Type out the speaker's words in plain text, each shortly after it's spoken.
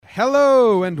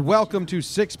Hello and welcome to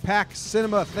Six Pack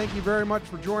Cinema. Thank you very much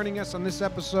for joining us on this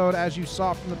episode. As you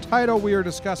saw from the title, we are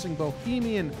discussing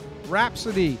Bohemian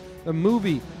Rhapsody, the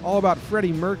movie all about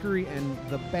Freddie Mercury and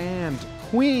the band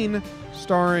Queen,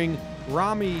 starring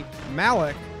Rami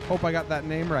Malek. Hope I got that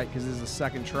name right because this is the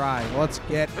second try. Let's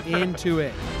get into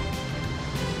it.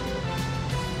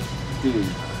 Dude,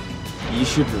 you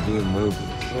should review movies.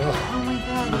 Oh my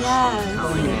god,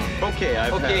 yes. Okay,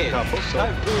 I've had a couple, so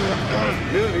time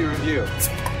for movie review.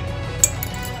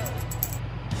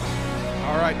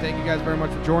 All right, thank you guys very much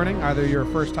for joining. Either you're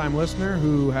a first-time listener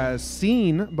who has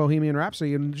seen Bohemian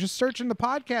Rhapsody and just searching the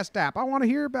podcast app. I want to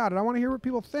hear about it. I want to hear what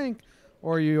people think.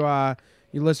 Or you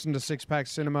listen to Six Pack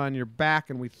Cinema and you're back,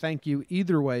 and we thank you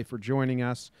either way for joining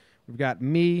us. We've got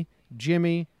me,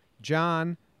 Jimmy,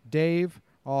 John, Dave,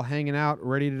 all hanging out,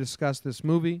 ready to discuss this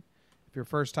movie. If you're a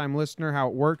first-time listener, how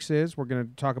it works is we're going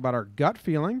to talk about our gut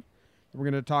feeling. We're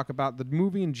going to talk about the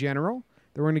movie in general.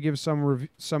 Then we're going to give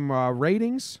some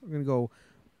ratings. We're going to go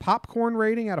popcorn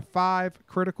rating out of 5,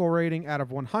 critical rating out of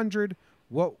 100,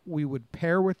 what we would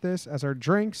pair with this as our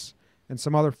drinks, and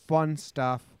some other fun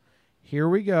stuff. Here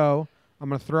we go. I'm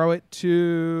going to throw it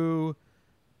to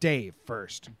Dave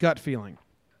first. Gut feeling.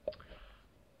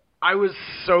 I was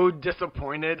so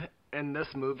disappointed in this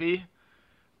movie.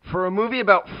 For a movie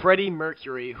about Freddie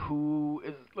Mercury, who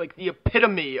is like the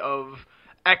epitome of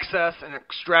excess and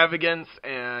extravagance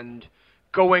and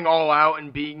going all out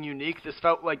and being unique, this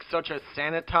felt like such a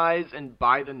sanitized and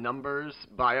by-the-numbers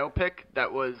biopic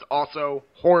that was also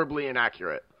horribly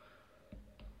inaccurate.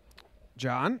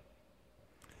 John?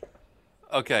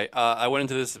 Okay, I went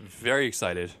into this very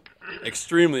excited.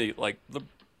 Extremely,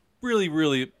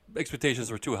 really, expectations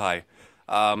were too high.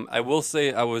 I will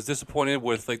say I was disappointed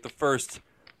with, the first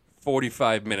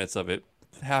 45 minutes of it,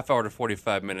 half hour to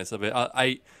 45 minutes of it.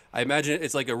 I imagine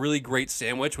it's like a really great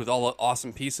sandwich with all the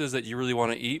awesome pieces that you really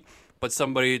want to eat, but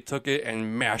somebody took it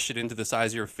and mashed it into the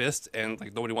size of your fist, and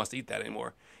nobody wants to eat that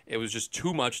anymore. It was just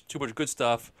too much good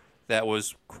stuff that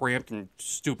was cramped and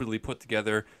stupidly put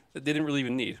together that they didn't really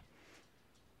even need.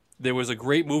 There was a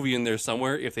great movie in there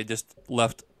somewhere if they just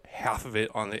left half of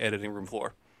it on the editing room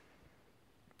floor.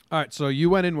 All right, so you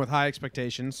went in with high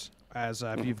expectations. As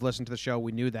if you've listened to the show,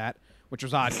 we knew that, which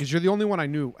was odd because you're the only one I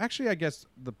knew. Actually, I guess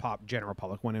the general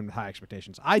public went in with high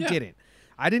expectations. I didn't.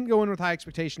 I didn't go in with high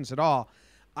expectations at all.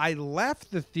 I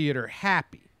left the theater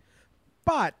happy.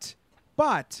 But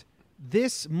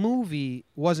this movie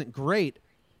wasn't great.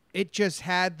 It just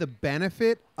had the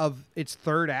benefit of its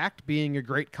third act being a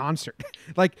great concert.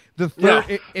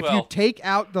 If you take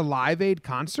out the Live Aid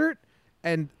concert,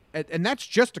 and that's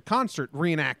just a concert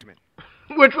reenactment.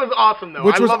 Which was awesome, though.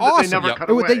 Which was love awesome. That they never cut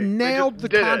away. They nailed the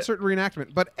concert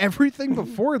reenactment. But everything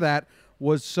before that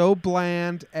was so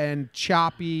bland and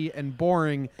choppy and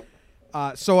boring.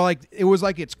 It was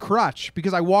like its crutch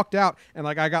because I walked out and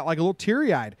I got a little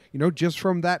teary-eyed, just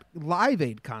from that Live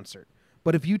Aid concert.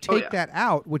 But if you take that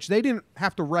out, which they didn't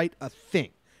have to write a thing,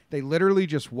 they literally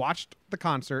just watched the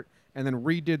concert and then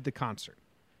redid the concert.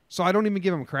 So I don't even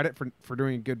give them credit for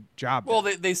doing a good job. Well,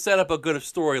 they set up a good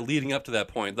story leading up to that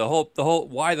point. The whole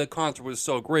why the concert was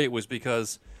so great was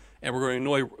because, and we're going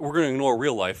to ignore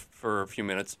real life for a few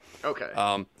minutes. Okay.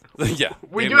 Yeah.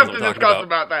 We do have to discuss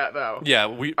about that, though. Yeah.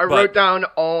 I wrote down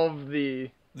all of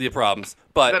the problems,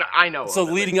 but that I know. So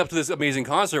leading up to this amazing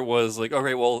concert was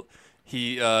okay, well,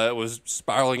 he was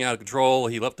spiraling out of control.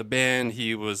 He left the band.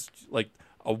 He was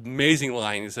amazing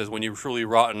line. He says, "When you're truly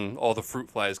rotten, all the fruit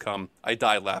flies come." I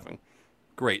died laughing.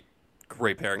 Great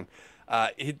pairing.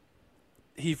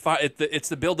 It's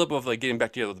the buildup of getting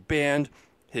back together with the band.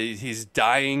 He's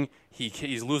dying.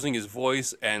 He's losing his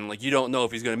voice, and you don't know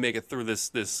if he's going to make it through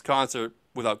this concert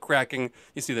without cracking.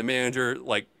 You see the manager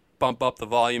bump up the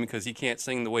volume because he can't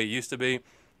sing the way he used to be.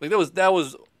 That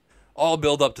was all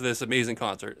build up to this amazing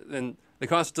concert, and the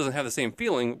concert doesn't have the same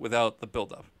feeling without the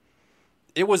build up.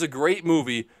 It was a great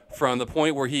movie from the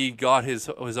point where he got his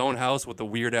own house with the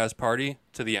weird-ass party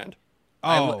to the end.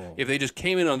 Oh. If they just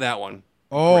came in on that one.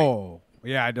 Oh.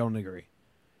 Great. Yeah, I don't agree.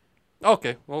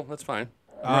 Okay, well, that's fine.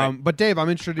 But, Dave, I'm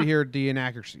interested to hear the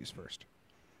inaccuracies first.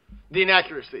 The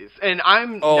inaccuracies. And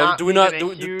I'm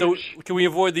can we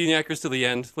avoid the inaccuracies to the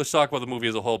end? Let's talk about the movie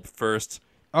as a whole first.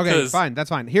 Okay, fine.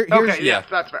 That's fine. Yes,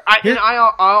 that's fair.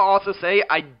 I'll also say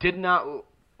I did not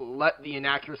let the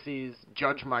inaccuracies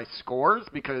judge my scores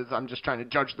because I'm just trying to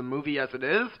judge the movie as it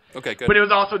is. Okay, good. But it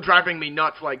was also driving me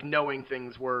nuts, knowing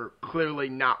things were clearly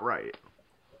not right.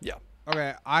 Yeah.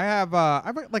 Okay, I have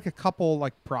a couple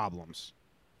problems.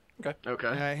 Okay.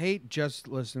 And I hate just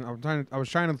listening. I was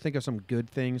trying to think of some good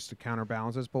things to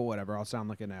counterbalance this, but whatever. I'll sound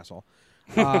like an asshole.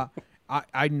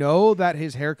 I know that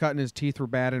his haircut and his teeth were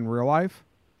bad in real life,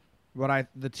 but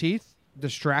the teeth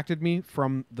distracted me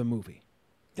from the movie.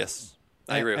 Yes,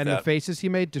 I agree with and that. the faces he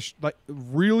made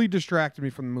really distracted me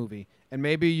from the movie. And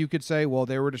maybe you could say, well,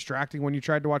 they were distracting when you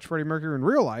tried to watch Freddie Mercury in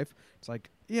real life. It's like,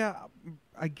 yeah,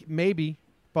 maybe,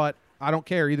 but I don't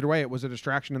care. Either way, it was a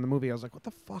distraction in the movie. I was like, what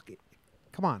the fuck?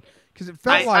 Come on. Because it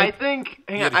felt like... I think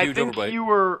overbite.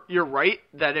 you're right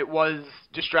that it was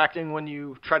distracting when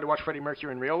you tried to watch Freddie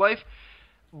Mercury in real life.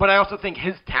 But I also think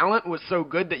his talent was so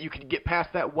good that you could get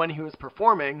past that when he was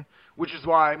performing, which is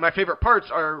why my favorite parts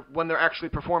are when they're actually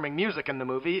performing music in the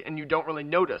movie, and you don't really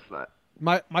notice that.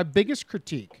 My biggest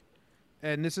critique,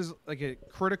 and this is like a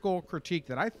critical critique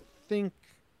that I think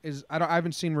is... I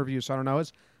haven't seen reviews, so I don't know,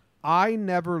 is I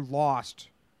never lost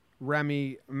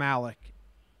Rami Malek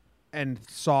and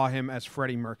saw him as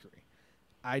Freddie Mercury.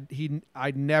 I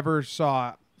never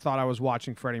thought I was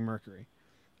watching Freddie Mercury.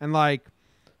 And like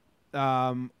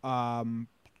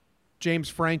James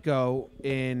Franco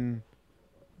in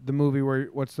the movie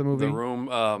what's the movie? The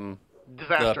Room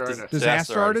Disaster Artist.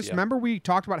 Disaster Artist. Yeah. Remember we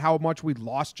talked about how much we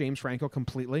lost James Franco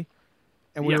completely?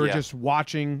 And we were just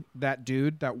watching that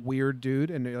dude, that weird dude,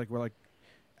 and we're like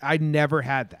I never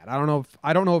had that. I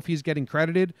don't know if he's getting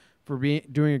credited for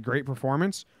doing a great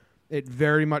performance. It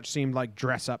very much seemed like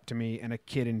Dress Up to me, and a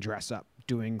kid in Dress Up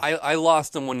doing. I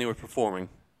lost him when they were performing.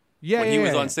 Yeah, when he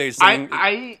was on stage singing.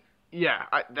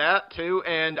 That too,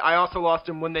 and I also lost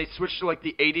him when they switched to like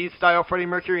the '80s style Freddie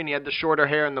Mercury, and he had the shorter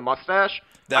hair and the mustache.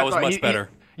 That was much better.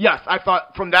 Yes, I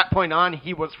thought from that point on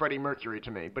he was Freddie Mercury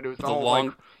to me, but it was the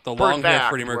long hair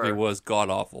Freddie Mercury was god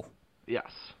awful.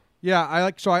 Yes. Yeah, I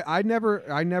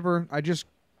just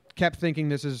kept thinking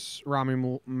this is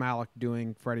Rami Malek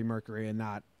doing Freddie Mercury and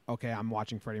not, okay, I'm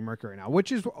watching Freddie Mercury now,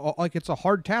 which is like, it's a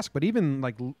hard task, but even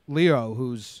like Leo,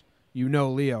 who's,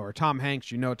 Leo, or Tom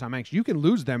Hanks, Tom Hanks, you can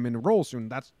lose them in a role soon.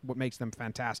 That's what makes them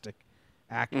fantastic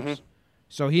actors. Mm-hmm.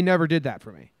 So he never did that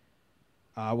for me,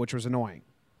 which was annoying.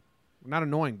 Not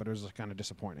annoying, but it was kind of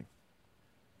disappointing.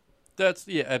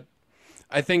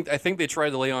 I think they tried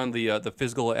to lay on the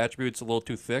physical attributes a little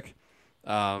too thick.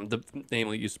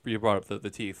 Namely, you brought up the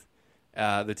teeth,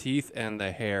 and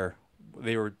the hair.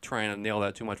 They were trying to nail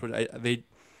that too much. But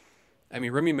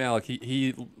Rami Malek,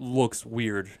 he looks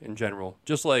weird in general,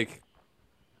 just like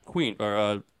Queen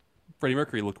or Freddie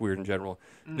Mercury looked weird in general.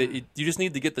 You just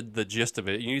need to get the gist of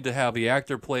it. You need to have the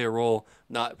actor play a role,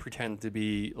 not pretend to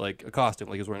be like a costume,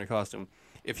 like he was wearing a costume.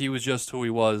 If he was just who he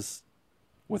was,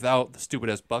 without the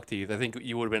stupid-ass buck teeth, I think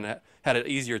you would have had an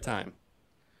easier time.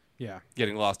 Yeah,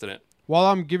 getting lost in it. While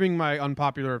I'm giving my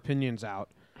unpopular opinions out,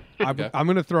 I'm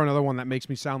going to throw another one that makes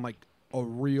me sound like a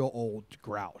real old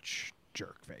grouch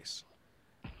jerk face.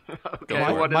 Okay,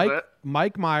 what is it?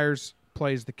 Mike Myers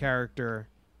plays the character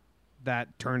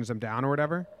that turns them down or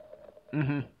whatever.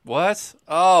 Mm-hmm. What?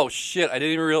 Oh shit! I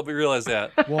didn't even realize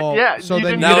that. Well, yeah. So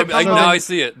then now I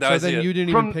see it. So then you didn't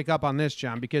even pick up on this,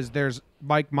 John, because there's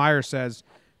Mike Myers says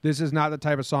this is not the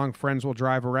type of song friends will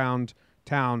drive around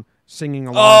town singing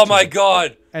along. Oh my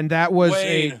god! And that was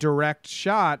Wayne. a direct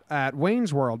shot at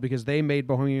Wayne's World because they made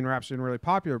Bohemian Rhapsody really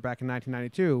popular back in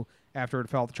 1992 after it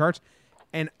fell off the charts.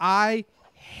 And I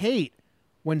hate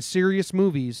when serious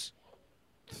movies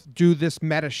do this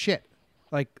meta shit.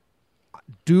 Like,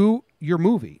 do your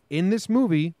movie. In this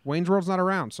movie, Wayne's World's not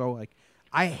around. So, like,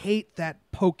 I hate that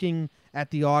poking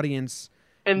at the audience.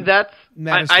 And that's,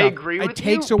 I agree with you. It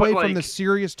takes away from the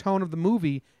serious tone of the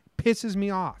movie. Pisses me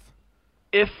off.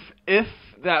 If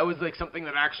that was, like, something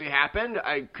that actually happened,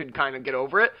 I could kind of get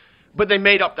over it. But they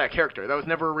made up that character. That was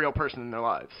never a real person in their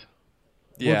lives.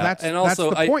 Yeah, well, that's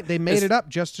the point. They made it up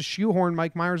just to shoehorn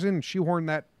Mike Myers in and shoehorn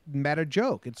that meta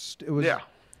joke. It was. Yeah.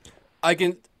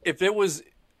 If it was,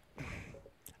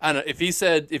 I don't know. If he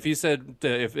said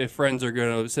if friends are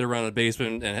going to sit around in the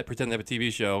basement and pretend they have a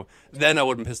TV show, then I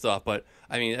wouldn't be pissed off. But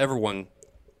I mean, everyone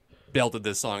belted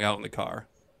this song out in the car.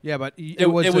 Yeah, but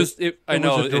I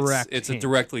know it's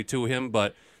directly to him,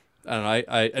 but I don't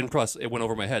know. And plus it went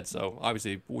over my head, so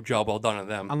obviously job well done on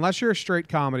them. Unless you're a straight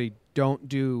comedy, don't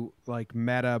do like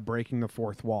meta breaking the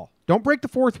fourth wall. Don't break the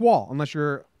fourth wall unless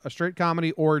you're a straight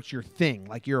comedy or it's your thing.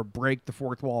 Like you're a break the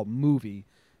fourth wall movie,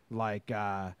 like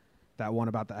that one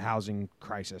about the housing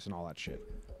crisis and all that shit.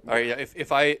 All right, yeah.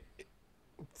 If I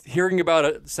hearing about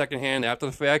it secondhand after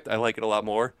the fact, I like it a lot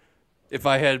more. If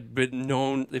I had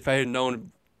known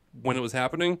when it was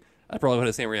happening, I probably would have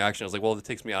the same reaction. I was like, well, it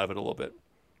takes me out of it a little bit.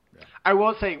 I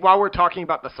will say, while we're talking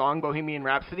about the song Bohemian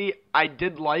Rhapsody, I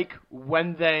did like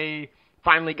when they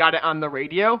finally got it on the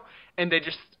radio and they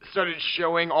just started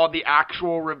showing all the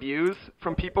actual reviews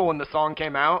from people when the song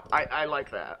came out. I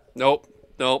like that. Nope.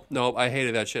 I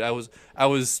hated that shit.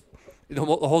 the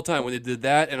whole time when they did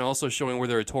that, and also showing where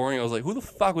they were touring, I was like, who the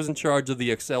fuck was in charge of the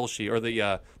Excel sheet or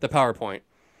the PowerPoint?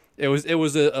 It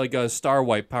was like a star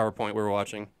wipe PowerPoint we were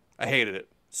watching. I hated it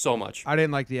so much. I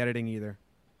didn't like the editing either.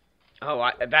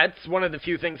 Oh, that's one of the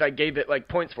few things I gave it like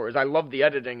points for. Is I love the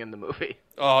editing in the movie.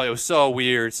 Oh, it was so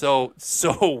weird, so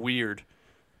weird.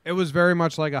 It was very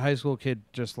much like a high school kid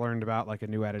just learned about like a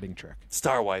new editing trick.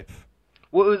 Star wipe.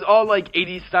 Well, it was all like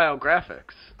 80s style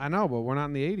graphics. I know, but we're not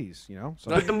in the 80s, you know?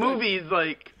 So But the movie's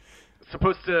like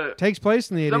supposed to. takes place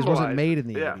in the 80s, wasn't symbolize made it,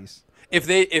 in the yeah. 80s.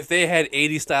 If they had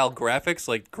 80s style graphics,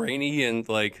 like grainy and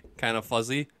like kind of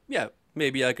fuzzy, yeah,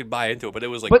 maybe I could buy into it. But it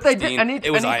was like But they pristine. did.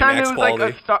 It was anytime IMAX there was quality.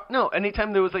 like a star, no,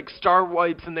 anytime there was like star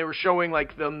wipes and they were showing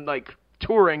like them like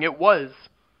touring, it was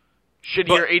shittier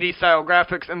But- 80s style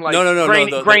graphics and like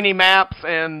No, grainy maps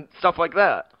and stuff like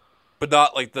that. But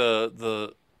not like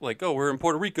the like, oh, we're in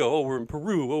Puerto Rico, oh, we're in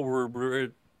Peru, oh, we're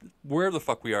wherever the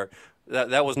fuck we are.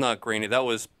 That was not grainy. That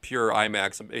was pure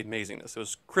IMAX amazingness. It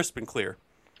was crisp and clear.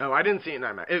 Oh, I didn't see it in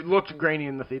IMAX. It looked grainy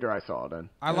in the theater I saw it in.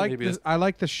 I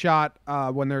like the shot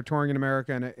when they're touring in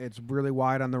America and it's really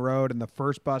wide on the road and the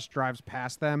first bus drives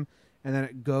past them and then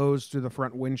it goes through the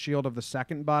front windshield of the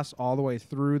second bus all the way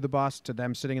through the bus to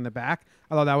them sitting in the back.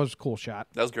 I thought that was a cool shot.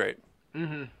 That was great.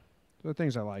 The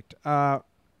things I liked.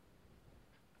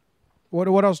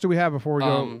 What else do we have before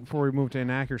we move to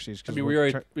inaccuracies? I mean,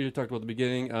 we talked about the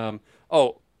beginning.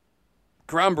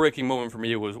 Groundbreaking moment for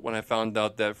me was when I found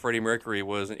out that Freddie Mercury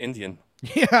was an Indian.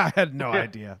 Yeah, I had no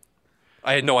idea.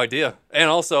 I had no idea, and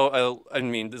also, I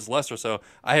mean, this is lesser, so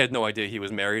I had no idea he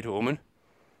was married to a woman.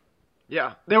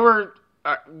 Yeah, there were.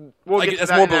 We'll get to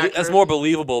that That's more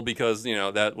believable because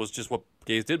that was just what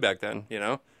gays did back then.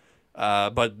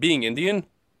 But being Indian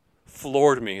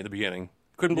floored me at the beginning.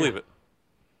 Couldn't believe it.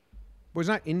 Well, he's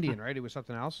not Indian, right? He was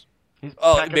something else. He's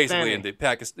Basically Indian.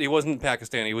 He wasn't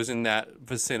Pakistani. He was in that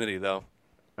vicinity, though.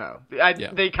 Oh,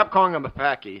 they kept calling him a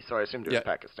Paki, so I assumed it was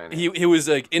Pakistani. He was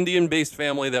like Indian-based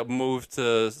family that moved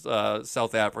to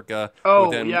South Africa.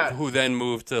 Oh, who then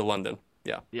moved to London.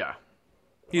 Yeah. Yeah.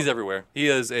 He's everywhere. He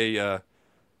is a.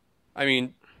 I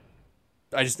mean,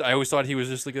 I always thought he was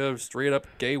just like a straight-up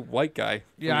gay white guy.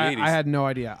 Yeah, from the 80s. I had no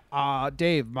idea.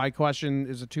 Dave, my question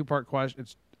is a two-part question.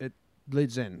 It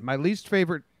leads in. My least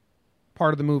favorite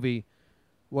part of the movie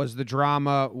was the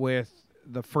drama with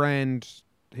the friend,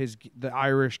 the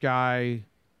Irish guy.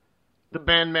 The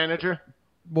band manager.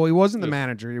 Well, he wasn't the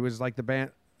manager. He was like the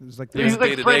band. He was like the He was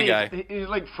like day-to-day guy. He was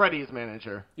like Freddie's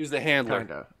manager. He was the handler.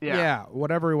 Kinda. Yeah,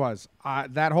 whatever he was.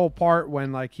 That whole part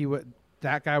when like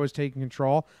that guy was taking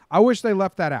control. I wish they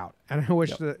left that out. And I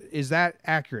wish is that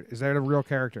accurate? Is that a real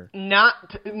character?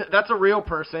 That's a real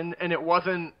person, and it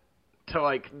wasn't to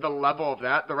like the level of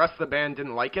that. The rest of the band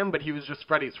didn't like him, but he was just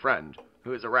Freddie's friend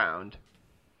who was around.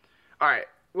 All right,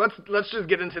 let's just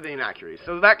get into the inaccuracies.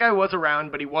 So that guy was around,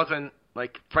 but he wasn't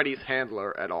like Freddie's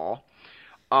handler at all.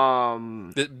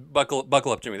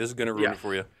 Buckle up, Jimmy. This is gonna ruin it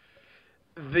for you.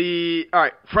 All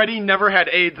right, Freddie never had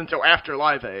AIDS until after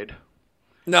Live Aid.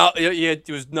 No, he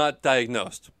was not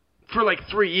diagnosed. For like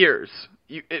 3 years.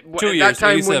 2 years, that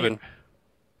time 87.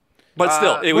 But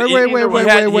still, wait.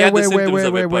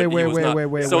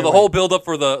 So the whole build-up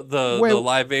for the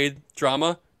Live Aid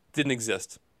drama didn't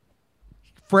exist.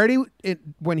 Freddie,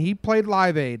 when he played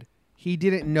Live Aid, he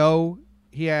didn't know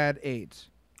he had AIDS.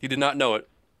 He did not know it.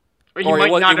 Or he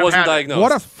wasn't diagnosed.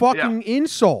 What a fucking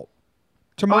insult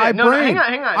to my no, brain.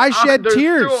 hang on. I shed There's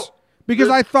tears still- because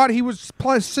I thought he was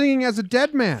singing as a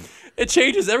dead man. It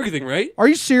changes everything, right? Are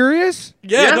you serious?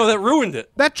 Yeah, no, that ruined it.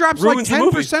 That drops Ruins the like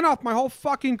movie. 10% off my whole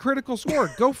fucking critical score.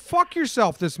 Go fuck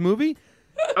yourself, this movie.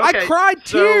 I Okay, cried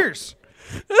so- tears.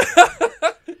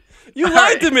 You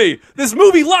lied to me. This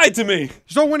movie lied to me.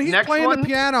 So when he's Next playing one? the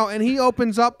piano and he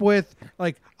opens up with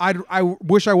like I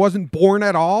wish I wasn't born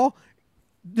at all,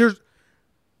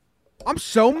 I'm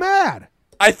so mad.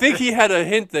 I think he had a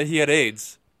hint that he had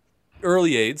AIDS,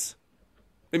 early AIDS,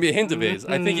 maybe a hint of AIDS.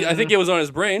 I think it was on his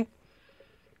brain.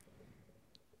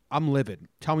 I'm livid.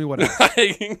 Tell me what else.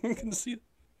 I can see.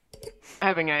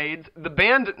 Having AIDS. The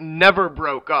band never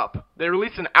broke up. They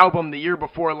released an album the year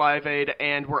before Live Aid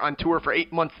and were on tour for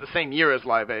 8 months the same year as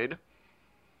Live Aid.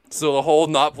 So the whole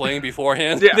not playing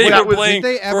beforehand, Yeah, they well, were playing Did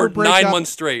they ever for break 9 up? months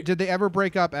straight. Did they ever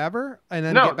break up ever? And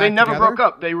then No, get back they never together? broke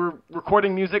up. They were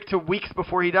recording music till weeks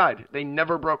before he died. They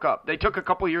never broke up. They took a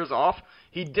couple years off.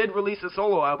 He did release a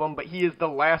solo album, but he is the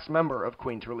last member of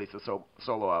Queen to release a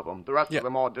solo album. The rest of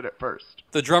them all did it first.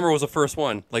 The drummer was the first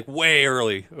one, like way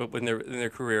early in their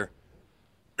career.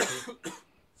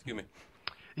 Excuse me.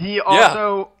 He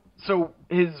also, so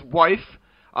his wife,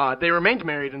 they remained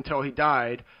married until he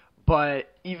died, But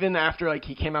even after like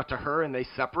he came out to her and they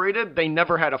separated, they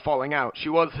never had a falling out. She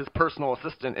was his personal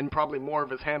assistant and probably more of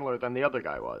his handler than the other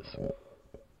guy was.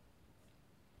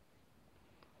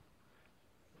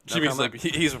 Jimmy's like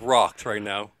he's rocked right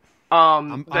now.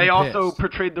 They also pissed.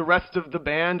 portrayed the rest of the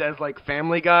band as like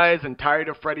family guys and tired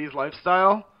of Freddie's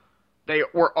lifestyle. They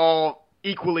were all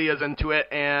equally as into it,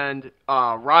 and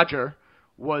Roger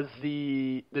was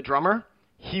the drummer.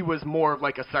 He was more of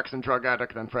like a sex and drug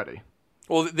addict than Freddie.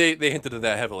 Well, they hinted at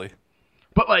that heavily.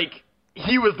 But like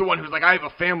he was the one who was like, I have a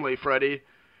family, Freddie.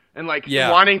 And like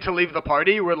Yeah. wanting to leave the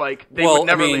party, where like they Well, would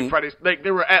never I mean- leave Freddie's. Like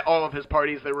they were at all of his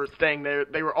parties. They were staying there.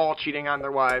 They were all cheating on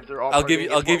their wives. They're all. I'll give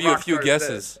partying. It's you a what few rock stars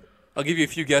guesses. I'll give you a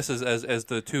few guesses as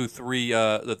the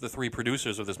the three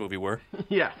producers of this movie were. did.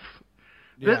 Yes.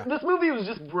 Yeah. This movie was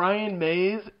just Brian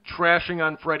Mays trashing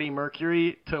on Freddie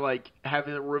Mercury to like have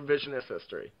a revisionist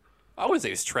history. I wouldn't say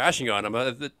he's trashing on him.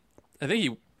 I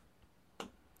think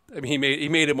he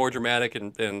made it more dramatic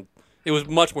and it was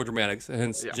much more dramatic,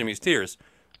 hence Yeah. Jimmy's tears.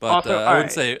 But Also, I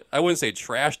wouldn't alright. say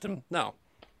trashed him. No.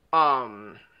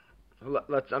 I'm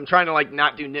trying to like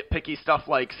not do nitpicky stuff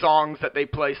like songs that they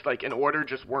placed like in order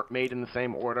just weren't made in the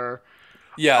same order.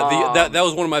 Yeah, that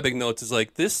was one of my big notes. Is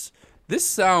like this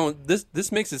sound.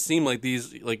 This makes it seem like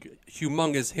these like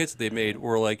humongous hits they made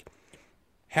were like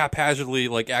haphazardly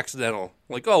like accidental.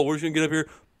 Like, oh, we're just gonna get up here,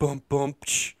 bum bum,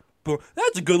 psh, boom.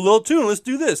 That's a good little tune. Let's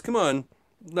do this. Come on.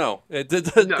 No, No, yeah.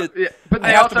 But I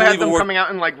they have also to had believe it them worked. coming out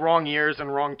in like wrong years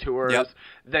and wrong tours. Yep.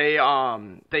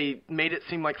 They made it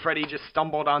seem like Freddie just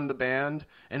stumbled on the band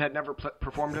and had never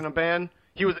performed in a band.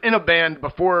 He was in a band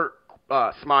before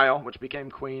Smile, which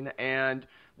became Queen, and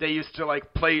they used to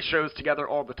like play shows together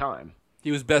all the time.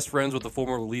 He was best friends with the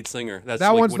former lead singer. That's That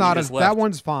like one's when he not just as. left. That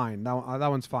one's fine.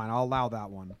 That one's fine. I'll allow that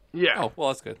one. Yeah. Oh, well,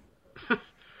 that's good.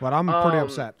 But I'm pretty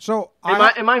upset. So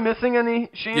Am I missing any,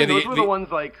 Shane? Yeah, Those were the ones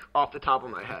like off the top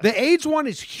of my head. the AIDS one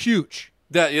is huge.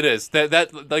 That it is. That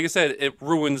like I said, it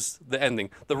ruins the ending.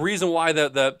 The reason why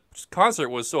the concert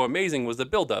was so amazing was the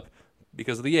build-up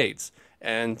because of the AIDS.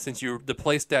 And since you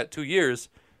replaced that 2 years,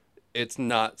 it's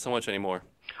not so much anymore.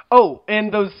 Oh,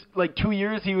 and those like 2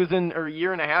 years he was in, or a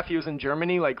year and a half he was in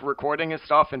Germany, like recording his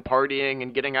stuff and partying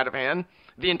and getting out of hand.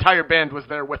 The entire band was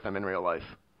there with him in real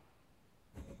life.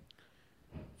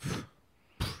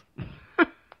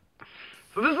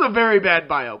 So this is a very bad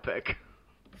biopic.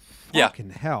 Yeah.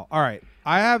 Fucking hell. All right.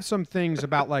 I have some things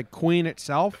about like Queen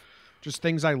itself, just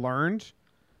things I learned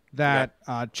that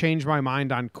changed my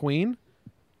mind on Queen.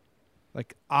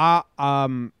 Like all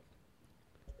the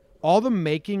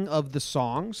making of the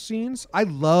song scenes, I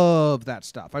love that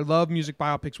stuff. I love music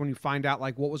biopics when you find out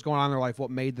like what was going on in their life, what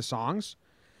made the songs.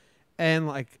 And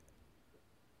like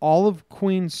all of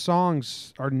Queen's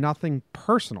songs are nothing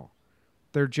personal.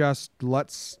 They're just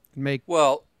let's make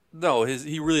Well, no,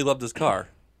 he really loved his car.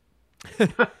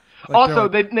 Also,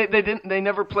 they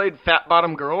never played Fat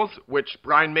Bottom Girls, which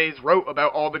Brian Mays wrote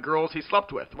about all the girls he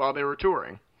slept with while they were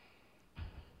touring.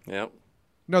 Yeah.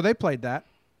 No, they played that.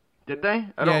 Did they?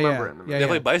 I don't remember it in the movie. They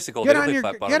played Bicycle. Get they on didn't your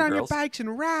play Fat Bottom get on your Girls. bikes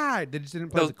and ride. They just didn't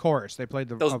play That was- the chorus. They played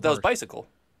the That was verse. Bicycle.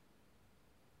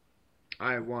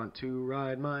 I want to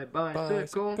ride my bicycle.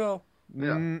 Bicycle.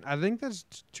 Yeah. I think that's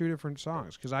two different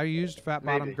songs because I used Fat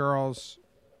Bottom Maybe. Girls.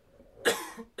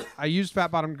 I used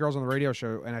Fat Bottom Girls on the radio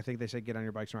show, and I think they said "Get on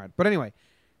your bikes and ride." But anyway,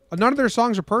 none of their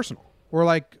songs are personal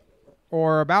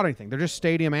or about anything. They're just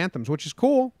stadium anthems, which is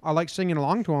cool. I like singing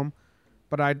along to them,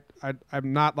 but I'm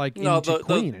not like No, into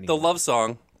Queen the anymore. love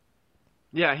song.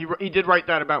 Yeah, he did write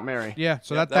that about Mary. Yeah,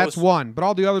 so Yeah, that's was- one. But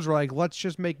all the others were like, let's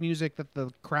just make music that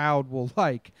the crowd will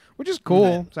like, which is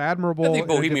cool. It's admirable. I think in a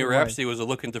Bohemian different way. Rhapsody was a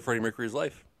look into Freddie Mercury's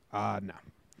life. No.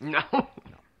 No.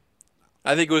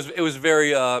 I think it was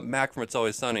very Mac from It's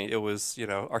Always Sunny. It was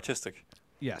artistic.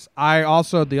 Yes. I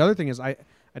also the other thing is I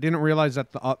didn't realize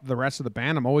that the rest of the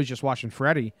band. I'm always just watching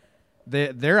Freddie.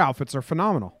 Their outfits are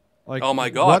phenomenal. Like Oh my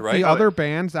God, what right? the Oh, other yeah.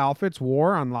 band's outfits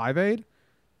wore on Live Aid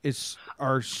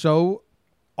are so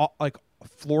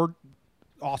floored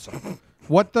awesome.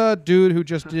 What the dude who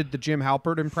just did the Jim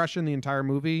Halpert impression the entire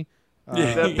movie?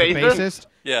 Yeah. The bassist?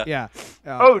 Yeah. Yeah.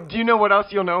 Oh, do you know what else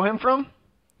you'll know him from?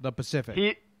 The Pacific.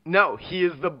 He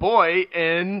is the boy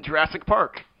in Jurassic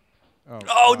Park.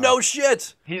 Oh no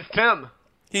shit! He's Tim.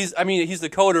 He's the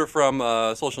coder from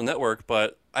Social Network,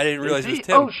 but I didn't realize Is it he? was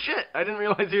Tim. Oh shit! I didn't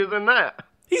realize he was in that.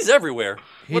 He's everywhere.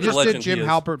 He What a just did legend Jim he is.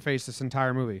 Halpert face this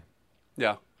entire movie.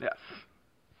 Yeah. Yes.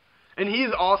 And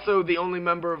he's also the only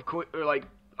member of Queen, or like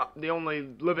the only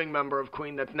living member of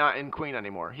Queen that's not in Queen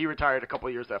anymore. He retired a couple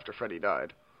years after Freddie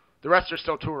died. The rest are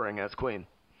still touring as Queen.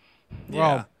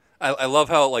 Yeah. I love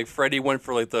how like Freddie went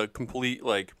for like the complete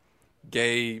like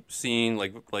gay scene,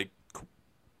 like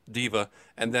diva,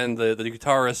 and then the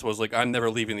guitarist was like, I'm never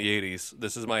leaving the '80s.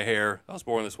 This is my hair. I was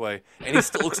born this way, and he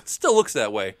still looks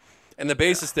that way. And the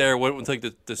bassist there went with like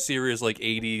the serious like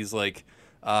 '80s like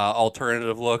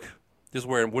alternative look, just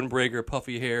wearing windbreaker,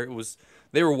 puffy hair.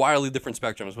 They were wildly different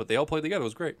spectrums, but they all played together. It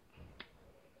was great.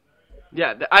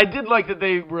 Yeah, I did like that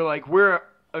they were like, we're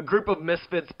a group of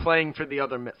misfits playing for the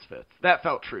other misfits. That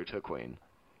felt true to Queen.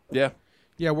 Yeah,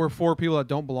 Yeah, we're four people that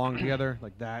don't belong together.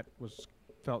 Like that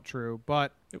felt true,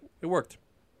 but it worked.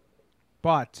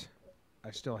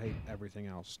 I still hate everything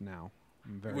else now.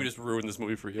 We just ruined this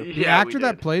movie for you. The actor we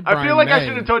that did. played I Brian feel like I May-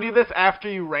 should have told you this after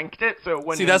you ranked it, so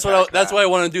when See, that's what I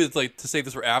want to do. Is like to save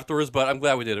this for afterwards, but I'm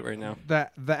glad we did it right now.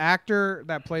 The actor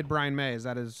that played Brian May, is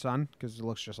that his son? Because it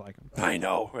looks just like him. I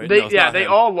know. Right? They, No, it's not they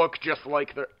him. all look just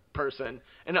like the person.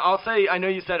 And I'll say, I know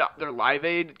you said their Live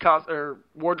Aid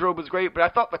wardrobe was great, but I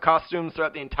thought the costumes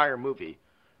throughout the entire movie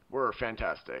were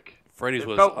fantastic. Freddy's It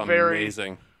was felt very-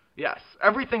 amazing. Yes,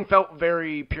 everything felt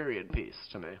very period piece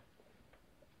to me.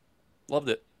 Loved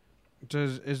it.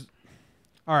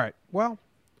 All right. Well,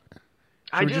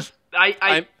 I'm I'm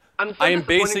so I am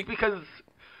disappointed because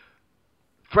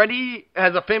Freddy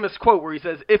has a famous quote where he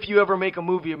says, "If you ever make a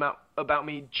movie about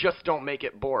me, just don't make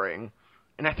it boring."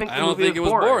 And I think the I don't movie think is it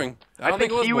was boring. I don't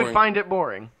think it was he boring. would find it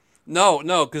boring. No,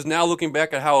 because now looking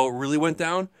back at how it really went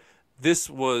down,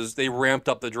 they ramped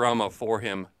up the drama for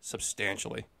him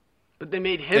substantially. But they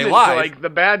made him They into lied. like the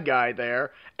bad guy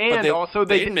there, and But also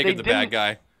they didn't make him the bad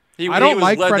guy. He I don't was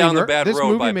like led Freddie down the Mercury. bad This road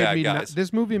movie by made bad me guys.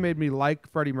 this movie made me like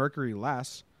Freddie Mercury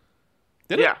less.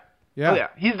 Did it? Yeah. Yeah. Oh, yeah.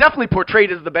 He's definitely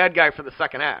portrayed as the bad guy for the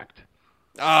second act.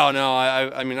 Oh no,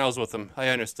 I mean I was with him. I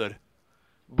understood.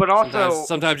 But also,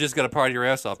 Sometimes you just got to party your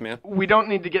ass off, man. we don't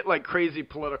need to get like crazy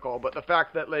political, but the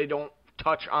fact that they don't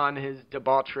touch on his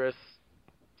debaucherous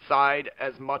side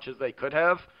as much as they could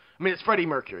have. I mean, it's Freddie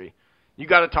Mercury. You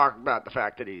got to talk about the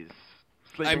fact that he's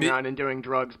sleeping around and doing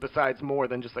drugs besides more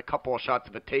than just a couple of shots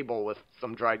of a table with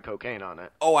some dried cocaine on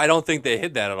it. Oh, I don't think they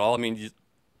hid that at all. I mean,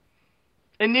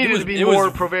 It needed to be it was-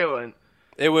 more prevalent.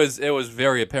 it was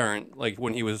very apparent, like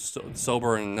when he was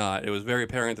sober and not. It was very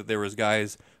apparent that there was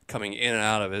guys coming in and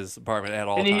out of his apartment at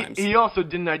all And times. he also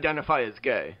didn't identify as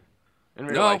gay. In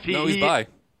real life. He's bi.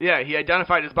 Yeah, he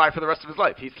identified as bi for the rest of his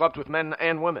life. He slept with men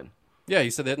and women. Yeah, he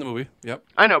said that in the movie. Yep.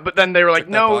 I know, but then they were like,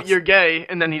 Check that no, box. you're gay,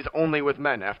 and then he's only with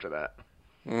men after that.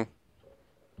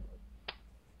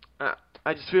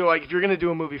 I just feel like if you're going to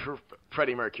do a movie for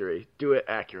Freddie Mercury, do it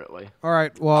accurately. All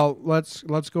right. Well, let's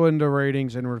go into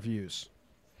ratings and reviews.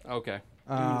 Okay.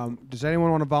 Does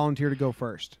anyone want to volunteer to go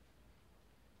first?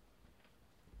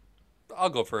 I'll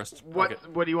go first. What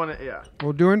Okay. do you want to, yeah.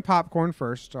 We're doing popcorn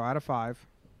first, so out of 5.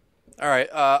 All right.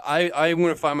 I'm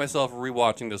going to find myself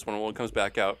rewatching this one when it comes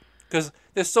back out because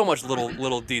there's so much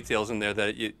little details in there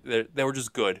that they were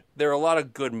just good. There are a lot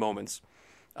of good moments,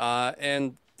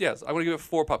 and yes, I'm going to give it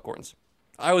 4 popcorns.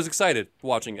 I was excited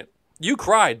watching it. You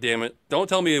cried, damn it! Don't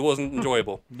tell me it wasn't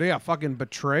enjoyable. Yeah, fucking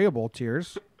betrayable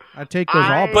tears. I take those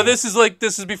all. But this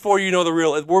is before you know the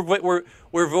real.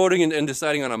 We're voting and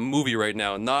deciding on a movie right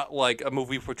now, not like a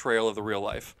movie portrayal of the real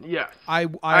life. Yes. I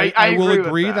I will agree with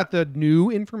agree that. that the new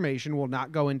information will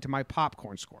not go into my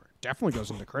popcorn score. Definitely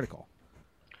goes into critical.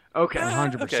 Okay.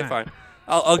 100%. Okay, fine.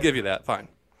 I'll give you that. Fine.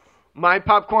 My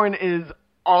popcorn is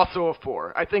also a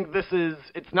 4. I think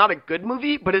it's not a good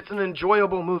movie, but it's an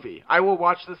enjoyable movie. I will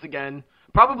watch this again,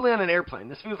 probably on an airplane.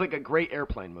 This feels like a great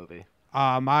airplane movie.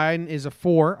 Mine is a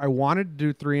 4. I wanted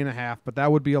to do 3.5, but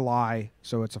that would be a lie,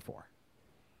 so it's a 4.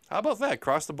 How about that?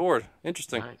 Across the board.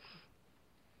 Interesting. Nice.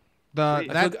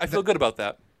 I feel good about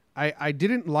that. I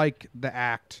didn't like the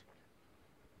act.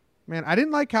 Man, I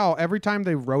didn't like how every time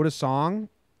they wrote a song,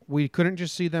 we couldn't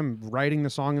just see them writing the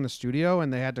song in the studio,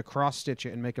 and they had to cross-stitch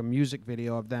it and make a music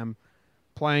video of them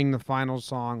playing the final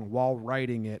song while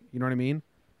writing it. You know what I mean?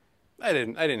 I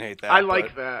didn't hate that. I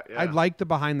like but- that. Yeah. I like the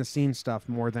behind-the-scenes stuff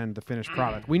more than the finished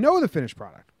product. We know the finished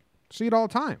product. See it all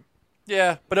the time.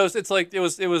 Yeah, but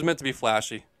it was meant to be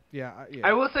flashy. Yeah.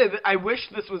 I will say that I wish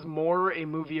this was more a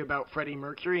movie about Freddie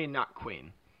Mercury and not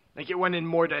Queen. Like it went in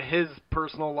more to his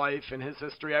personal life and his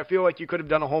history. I feel like you could have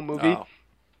done a whole movie Oh.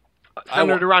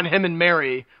 centered around him and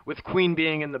Mary, with Queen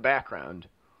being in the background.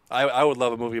 I would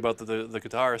love a movie about the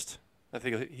guitarist. I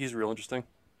think he's real interesting.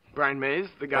 Brian Mays,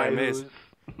 the guy Brian Mays. who's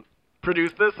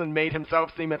produced this and made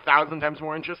himself seem 1,000 times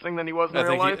more interesting than he was in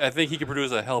real life. I think he could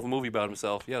produce a hell of a movie about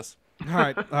himself. Yes. All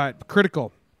right.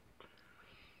 Critical.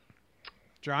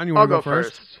 John, you I'll want to go go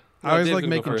first? I No, always Dave's like gonna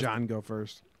go making first. John go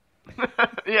first.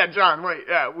 Yeah, John, wait.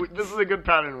 Yeah, this is a good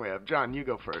pattern we have. John, you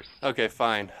go first. Okay,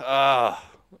 fine.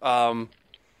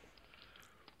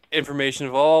 Information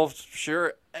involved,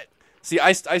 sure. See,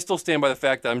 I still stand by the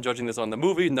fact that I'm judging this on the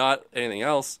movie, not anything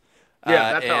else.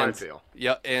 Yeah, that's how I feel.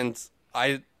 Yeah, and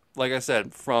like I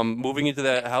said, from moving into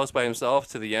that house by himself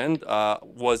to the end,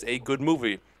 was a good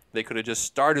movie. They could have just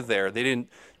started there. They didn't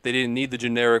need the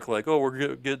generic like, oh,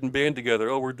 we're getting band together.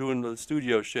 Oh, we're doing the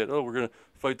studio shit. Oh, we're gonna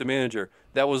fight the manager.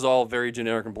 That was all very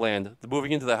generic and bland. The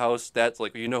moving into the house, that's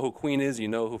like, you know who Queen is, you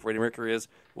know who Freddie Mercury is.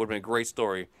 Would have been a great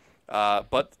story,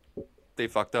 but they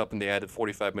fucked up and they added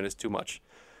 45 minutes too much.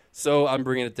 So I'm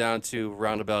bringing it down to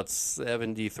round about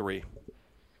 73.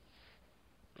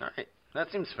 All right,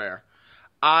 that seems fair.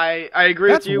 I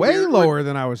agree That's with you. way lower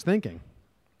than I was thinking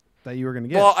that you were going to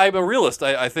get. Well, I'm a realist.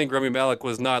 I think Rami Malek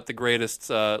was not the greatest.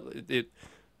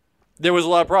 There was a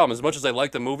lot of problems. As much as I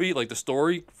liked the movie, like the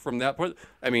story from that point,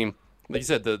 I mean, like you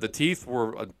said, the teeth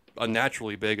were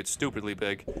unnaturally big. It's stupidly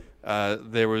big.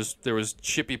 There was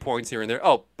chippy points here and there.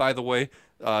 Oh, by the way,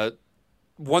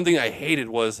 one thing I hated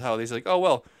was how they said, like, oh,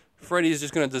 well, Freddie's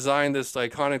just going to design this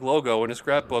iconic logo in a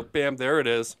scrapbook. Bam, there it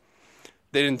is.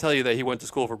 They didn't tell you that he went to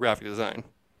school for graphic design.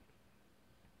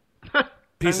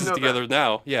 Pieces together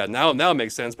now. Yeah, now it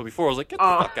makes sense. But before I was like, get the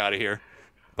fuck out of here.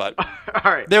 But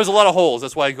all right, there's a lot of holes.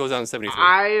 That's why it goes down to 73.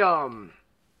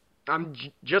 I'm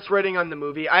just rating on the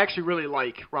movie. I actually really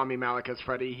like Rami Malek as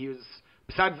Freddie. He was,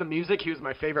 besides the music, he was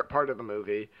my favorite part of the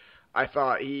movie. I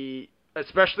thought he,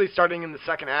 especially starting in the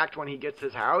second act when he gets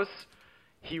his house,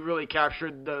 he really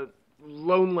captured the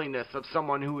loneliness of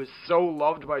someone who was so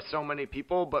loved by so many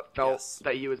people but felt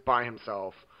that he was by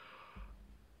himself.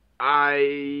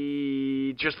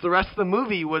 The rest of the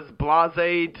movie was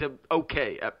blasé to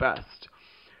okay at best.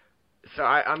 So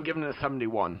I'm giving it a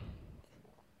 71.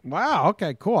 Wow,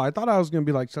 okay, cool. I thought I was going to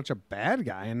be like such a bad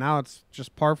guy, and now it's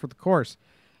just par for the course.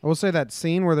 I will say that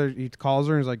scene where he calls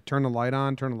her and he's like, turn the light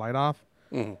on, turn the light off.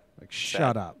 Mm-hmm. Like,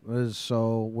 shut up. It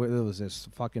was this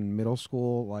fucking middle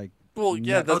school, like, well,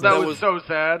 yeah, that was so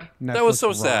sad. Netflix that was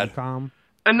so sad. rom-com.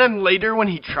 And then later when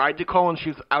he tried to call and she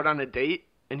was out on a date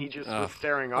and he just was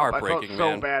staring up, I felt heartbreaking, so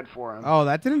man. bad for him. Oh,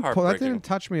 that didn't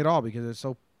touch me at all because it's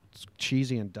so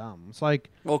cheesy and dumb. It's like,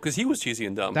 well, because he was cheesy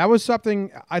and dumb. that was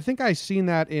something, I think I seen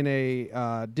that in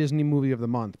a Disney movie of the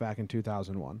month back in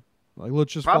 2001. Like,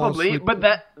 let's just fall Probably, asleep. but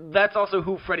that's also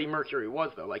who Freddie Mercury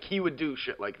was, though. Like, he would do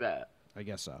shit like that. I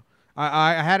guess so.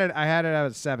 I had it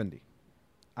at 70.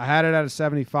 I had it at a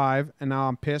 75, and now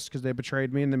I'm pissed because they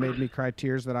betrayed me and they made me cry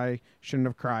tears that I shouldn't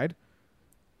have cried.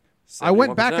 71%. I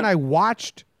went back and I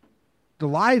watched the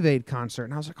Live Aid concert,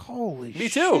 and I was like, holy shit. Me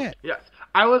too. Yes.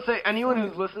 I would say anyone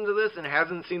who's listened to this and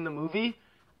hasn't seen the movie,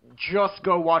 just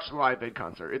go watch the Live Aid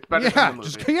concert. It's better than the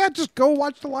movie. Just go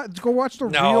watch the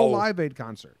real Live Aid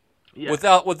concert. Yeah.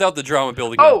 Without the drama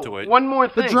building up to it. One more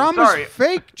thing. The drama's Sorry.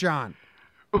 fake, John.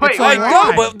 Wait, I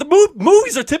lie. know, but the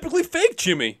movies are typically fake,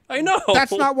 Jimmy. I know.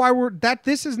 That's not why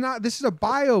this is a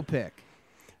biopic.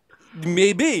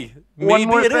 Maybe One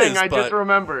more it thing is, I but just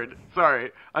remembered.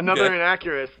 Sorry. Another Okay.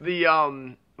 inaccuracy.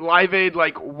 The Live Aid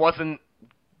wasn't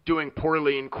doing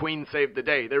poorly and Queen saved the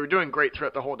day. They were doing great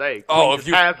throughout the whole day. Oh,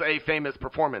 Queen has a famous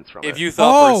performance from it. if you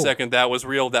thought for Oh. a second that was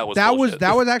real, that was That bullshit.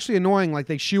 was actually annoying. Like,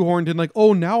 they shoehorned in, like,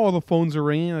 oh, now all the phones are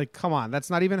ringing. Like, come on, that's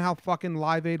not even how fucking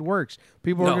Live Aid works.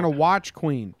 People are No. gonna watch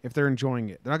Queen if they're enjoying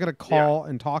it. They're not gonna call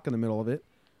and talk in the middle of it.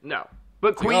 No.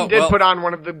 But Queen oh, did well- put on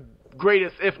one of the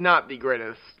greatest, if not the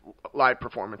greatest, live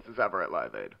performances ever at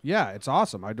Live Aid. Yeah, it's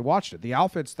awesome. I watched it. The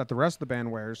outfits that the rest of the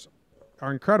band wears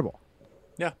are incredible.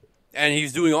 Yeah, and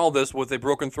he's doing all this with a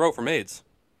broken throat from AIDS.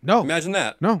 No, Imagine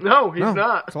that. no, he's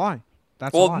not. It's a lie.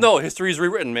 That's a Well, lie. no, history's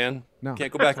rewritten, man. No.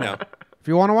 Can't go back now. If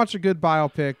you want to watch a good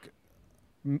biopic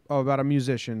about a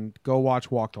musician, go watch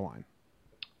Walk the Line.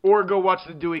 Or go watch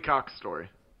the Dewey Cox story.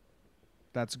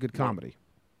 That's a good comedy.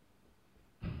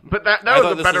 But that I was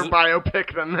thought a this better was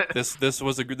biopic than this. This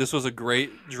was a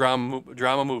great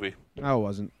drama movie No, it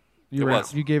wasn't. It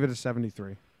was. You gave it a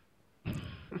 73.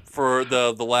 for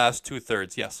the last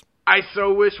 2/3. Yes. I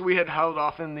so wish we had held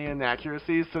off in the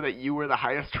inaccuracies so that you were the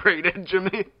highest rated,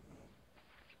 Jimmy.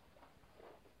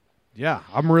 Yeah,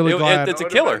 I'm really It- glad. it's a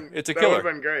That killer. would've been- It's a that killer.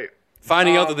 would've been great.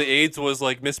 Finding out that the AIDS was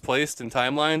misplaced in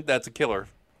timeline, that's a killer.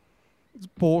 It's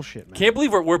bullshit, man. Can't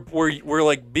believe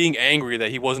we're being angry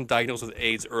that he wasn't diagnosed with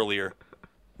AIDS earlier.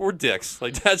 We're dicks.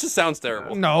 Like, that just sounds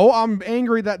terrible. No, I'm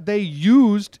angry that they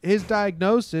used his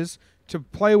diagnosis to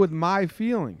play with my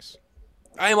feelings.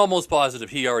 I am almost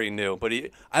positive he already knew, but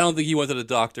I don't think he went to the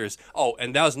doctors. Oh,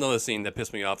 and that was another scene that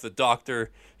pissed me off. The doctor,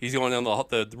 he's going down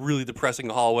the really depressing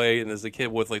hallway, and there's a kid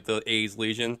with the AIDS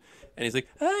lesion, and he's like,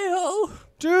 "Hey-oh."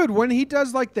 Dude, when he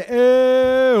does the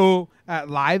 "Ew" at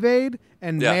Live Aid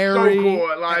and Yeah. Mary So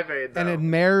cool at Live Aid, though. and then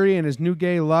Mary and his new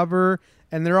gay lover,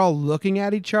 and they're all looking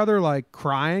at each other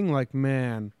crying,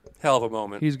 man. Hell of a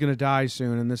moment. He's going to die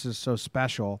soon, and this is so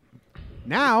special.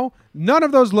 Now, none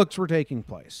of those looks were taking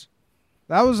place.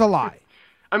 That was a lie.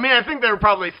 I mean, I think they were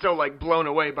probably still like blown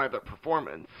away by the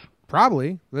performance.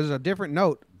 Probably. There's a different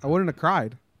note. I wouldn't have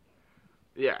cried.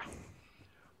 Yeah.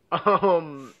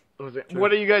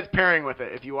 What are you guys pairing with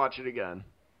it if you watch it again?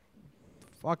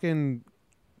 Fucking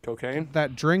Cocaine?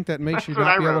 that drink that makes you That's what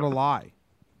not I be able wrote. to lie.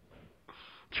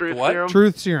 Truth What? serum?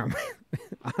 Truth serum.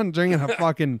 I'm drinking a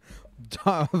fucking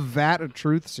vat of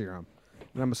truth serum.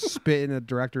 And I'm spitting the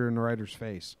director and the writer's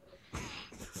face.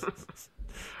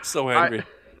 So angry.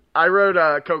 I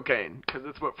wrote cocaine because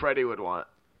it's what Freddie would want.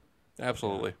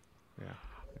 Absolutely.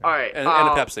 All right. And a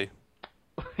Pepsi.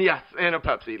 Yes, and a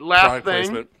Pepsi. Last Product thing,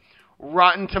 placement.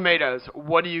 Rotten Tomatoes.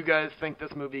 What do you guys think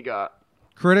this movie got?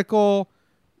 Critical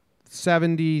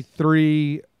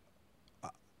 73,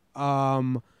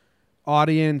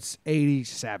 audience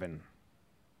 87.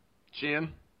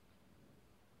 Gian?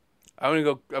 I'm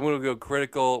gonna go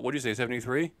critical. What do you say?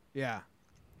 73. Yeah.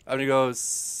 I'm gonna go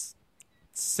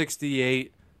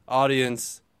 68.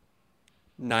 Audience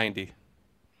 90.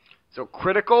 So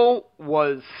critical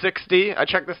was 60. I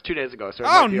checked this 2 days ago, so it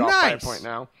Oh, might be off by a nice. point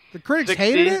now. The critics 60.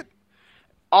 hated it?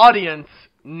 Audience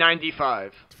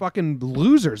 95. Fucking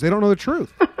losers. They don't know the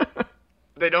truth.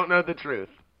 They don't know the truth.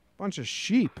 Bunch of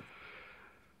sheep.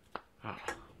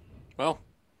 Well,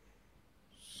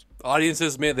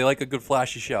 audiences, man, they like a good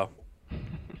flashy show.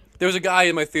 There was a guy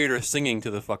in my theater singing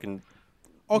to the fucking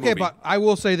Okay, movie. but I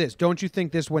will say this. Don't you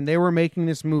think this, when they were making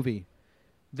this movie,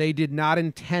 they did not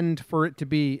intend for it to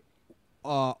be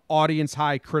audience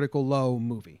high, critical low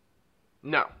movie?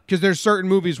 No. Because there's certain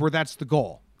movies where that's the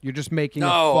goal. You're just making a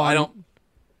No, fun. I don't.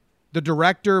 The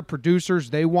director, producers,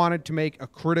 they wanted to make a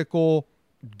critical,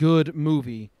 good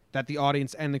movie that the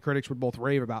audience and the critics would both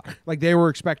rave about. Like, they were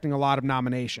expecting a lot of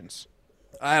nominations.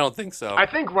 I don't think so. I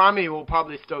think Rami will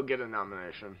probably still get a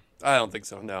nomination. I don't think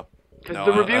so. No. Because No,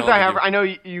 the reviews don't I think have, he- I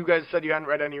know you guys said you hadn't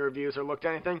read any reviews or looked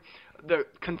at anything. The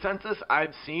consensus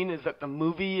I've seen is that the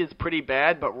movie is pretty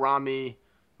bad, but Rami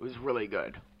was really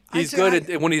good. He's I'd good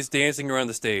say at when he's dancing around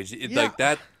the stage, Yeah. like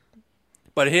that.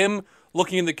 But him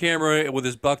looking in the camera with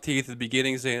his buck teeth at the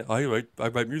beginning, saying, "I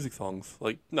write music songs."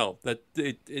 Like, no, that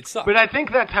it sucks. But I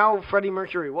think that's how Freddie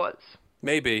Mercury was.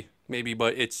 Maybe,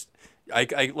 but it's.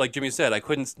 I like Jimmy said, I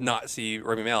couldn't not see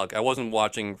Rami Malek. I wasn't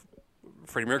watching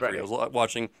Freddie Mercury. I was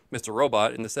watching Mr.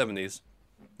 Robot in the '70s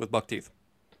with buck teeth.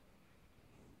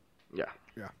 Yeah.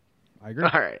 Yeah, I agree.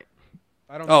 All right.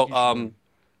 I don't think you should.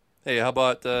 Hey, how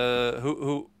about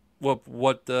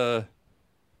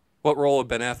what role would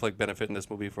Ben Affleck benefit in this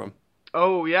movie from?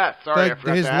 Oh, yeah. Sorry, I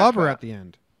forgot his to ask lover that. at the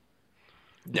end.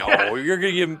 No, you're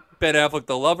gonna give Ben Affleck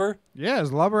the lover? Yeah,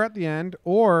 his lover at the end,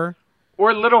 or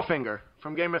Or Littlefinger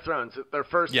from Game of Thrones, their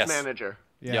first Yes. manager.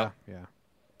 yeah.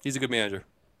 He's a good manager.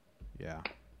 Yeah.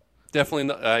 Definitely.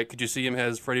 Not, could you see him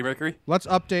as Freddie Mercury? Let's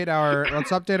update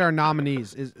our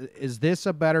nominees. Is this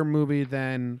a better movie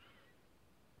than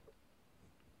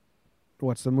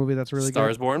what's the movie that's really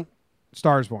Stars good? Born?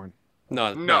 Stars Born.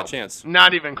 No, No. not a chance.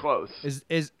 Not even close.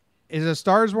 Is a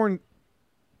Stars Born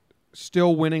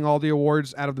still winning all the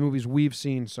awards out of the movies we've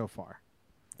seen so far?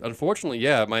 Unfortunately,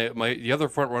 yeah. The other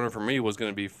front runner for me was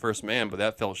going to be First Man, but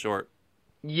that fell short.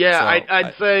 Yeah, So,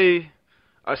 I'd say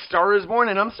A Star is Born,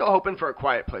 and I'm still hoping for A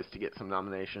Quiet Place to get some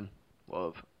nomination.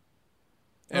 Love.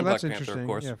 And oh, that's Black Panther, interesting. of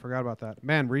course. Yeah, forgot about that.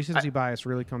 Man, recency bias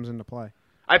really comes into play.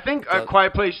 I think A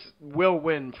Quiet Place will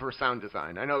win for sound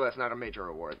design. I know that's not a major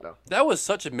award, though. That was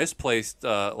such a misplaced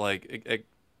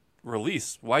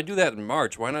release. Why do that in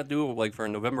March? Why not do it like for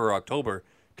November or October?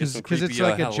 Because it's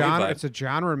like a genre. It's a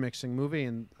genre mixing movie,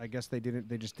 and I guess they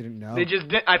just didn't know. They just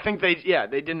did. I think they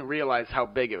didn't realize how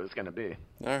big it was going to be.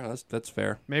 All right, that's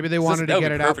fair. Maybe they wanted to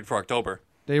get it out. Perfect for October.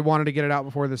 They wanted to get it out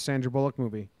before the Sandra Bullock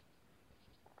movie.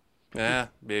 Yeah,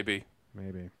 maybe.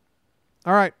 Maybe.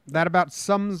 All right, that about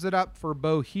sums it up for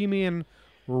Bohemian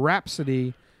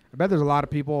Rhapsody. I bet there's a lot of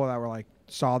people that were like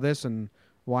saw this and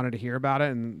wanted to hear about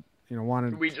it, and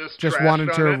wanted We just wanted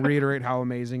trashed to on it. reiterate how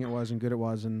amazing it was and good it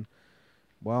was, and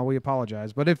well, we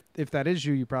apologize. But if that is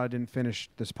you, you probably didn't finish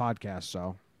this podcast,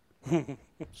 so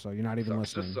you're not even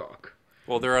listening. suck.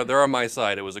 Well, they're on my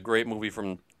side. It was a great movie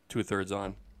from 2/3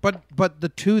 on. But the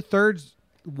 2/3,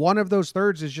 one of those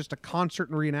thirds is just a concert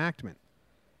and reenactment.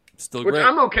 Still Which great.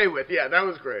 I'm okay with. Yeah, that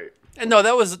was great. And no,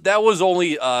 that was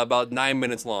only about 9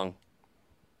 minutes long.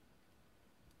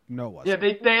 No, it wasn't.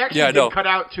 Yeah, they actually Yeah, I know. did cut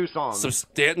out 2 songs.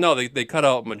 No, they cut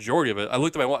out majority of it. I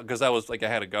looked at my watch because I was like, I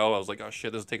had to go. I was like, oh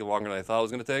shit, this is taking longer than I thought it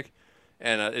was going to take,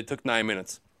 and it took 9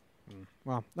 minutes.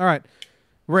 Well, all right.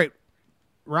 Right.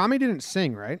 Rami didn't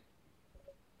sing, right?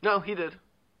 No, he did.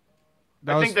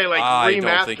 That I was- think they I remastered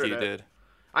don't think he it. did.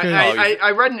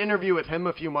 I read an interview with him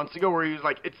a few months ago where he was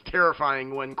like, it's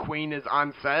terrifying when Queen is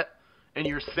on set and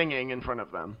you're singing in front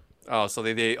of them. Oh, so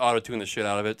they auto-tune the shit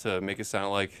out of it to make it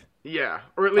sound like... Yeah,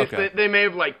 or at least Okay. they may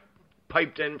have, like,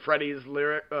 piped in Freddie's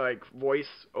lyric, voice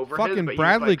over his, Fucking but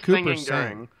Bradley he was, like, Cooper singing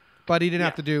sang. during. But he didn't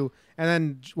have Yeah. to do. And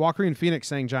then Joaquin Phoenix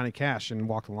sang Johnny Cash and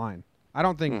Walk the Line. I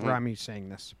don't think Rami sang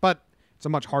this, but it's a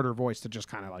much harder voice to just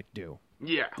kind of like do.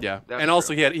 Yeah. Yeah, that's and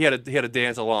also true. he had to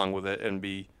dance along with it and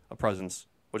be a presence,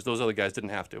 which those other guys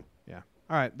didn't have to. Yeah.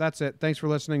 All right, that's it. Thanks for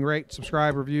listening. Rate,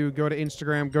 subscribe, review. Go to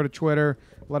Instagram. Go to Twitter.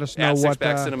 Let us know At what Six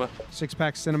Pack Cinema. Six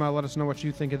Pack Cinema. Let us know what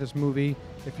you think of this movie.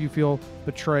 If you feel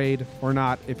betrayed or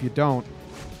not. If you don't,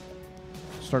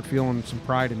 start feeling some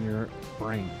pride in your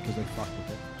brain because they fucked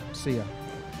with it. See ya.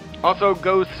 Also,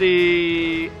 go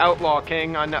see Outlaw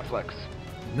King on Netflix.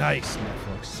 Nice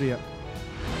Netflix. See ya.